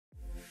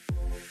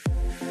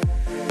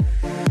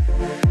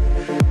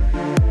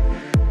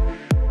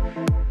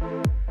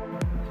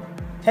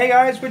Hey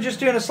guys, we're just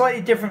doing a slightly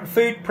different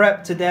food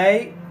prep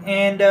today,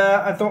 and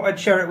I thought I'd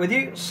share it with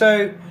you.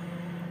 So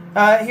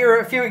here are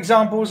a few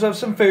examples of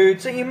some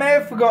foods that you may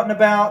have forgotten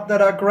about that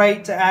are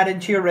great to add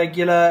into your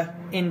regular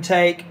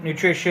intake,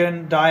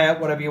 nutrition, diet,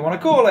 whatever you want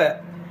to call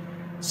it.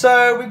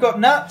 So we've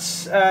got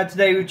nuts.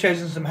 Today we've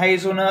chosen some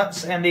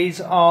hazelnuts, and these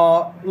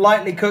are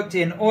lightly cooked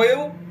in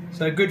oil.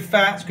 So good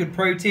fats, good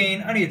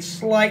protein, only a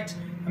slight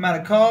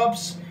amount of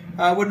carbs.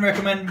 I wouldn't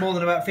recommend more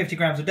than about 50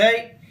 grams a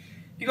day.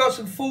 You've got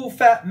some full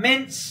fat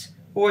mince.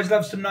 Always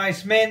love some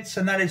nice mince,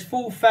 and that is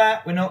full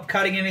fat. We're not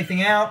cutting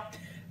anything out.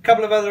 A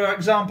couple of other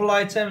example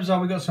items are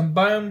we've got some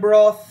bone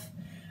broth.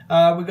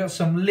 We've got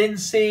some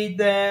linseed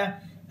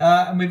there.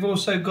 And we've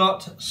also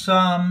got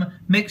some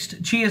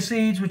mixed chia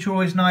seeds, which are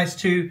always nice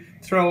to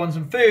throw on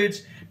some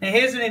foods. Now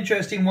here's an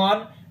interesting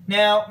one.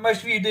 Now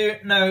most of you do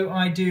know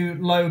I do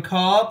low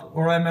carb,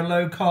 or I'm a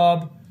low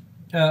carb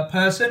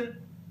person.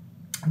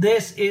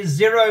 This is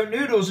zero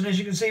noodles, and as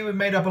you can see we've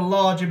made up a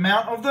large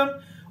amount of them,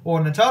 or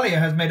Natalia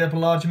has made up a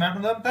large amount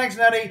of them. Thanks,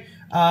 Natty.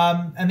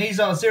 And these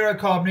are zero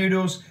carb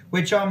noodles,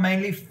 which are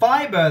mainly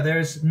fiber. There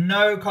is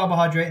no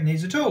carbohydrate in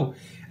these at all.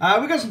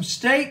 We've got some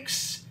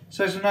steaks.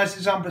 So some nice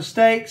example of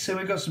steaks. So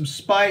we've got some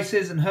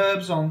spices and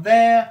herbs on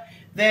there.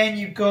 Then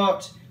you've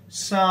got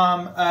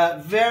some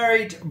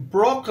varied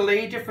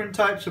broccoli, different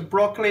types of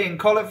broccoli and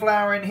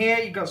cauliflower in here.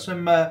 You've got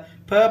some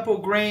purple,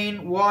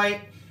 green, white.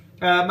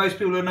 Most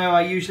people will know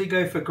I usually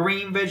go for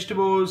green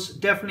vegetables.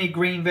 Definitely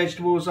green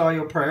vegetables are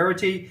your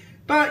priority.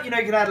 But, you know,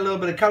 you can add a little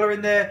bit of colour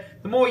in there.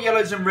 The more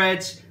yellows and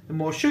reds, the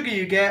more sugar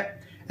you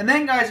get. And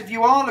then, guys, if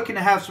you are looking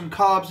to have some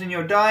carbs in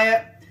your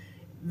diet,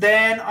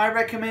 then I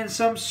recommend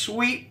some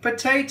sweet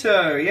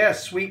potato.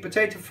 Yes, sweet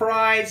potato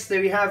fries that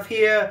we have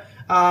here.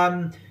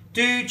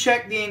 Do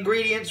check the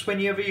ingredients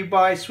whenever you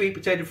buy sweet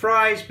potato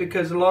fries,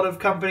 because a lot of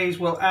companies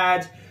will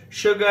add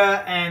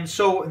sugar and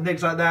salt and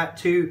things like that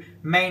to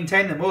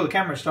maintain them. Oh, the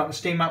camera's starting to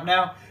steam up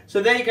now.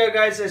 So there you go,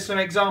 guys. There's some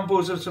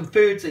examples of some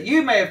foods that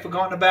you may have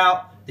forgotten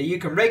about that you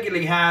can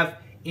regularly have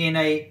in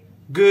a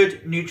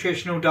good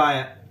nutritional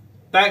diet.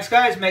 Thanks,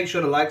 guys. Make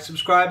sure to like,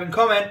 subscribe, and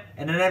comment.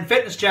 And NN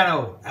Fitness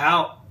channel,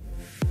 out.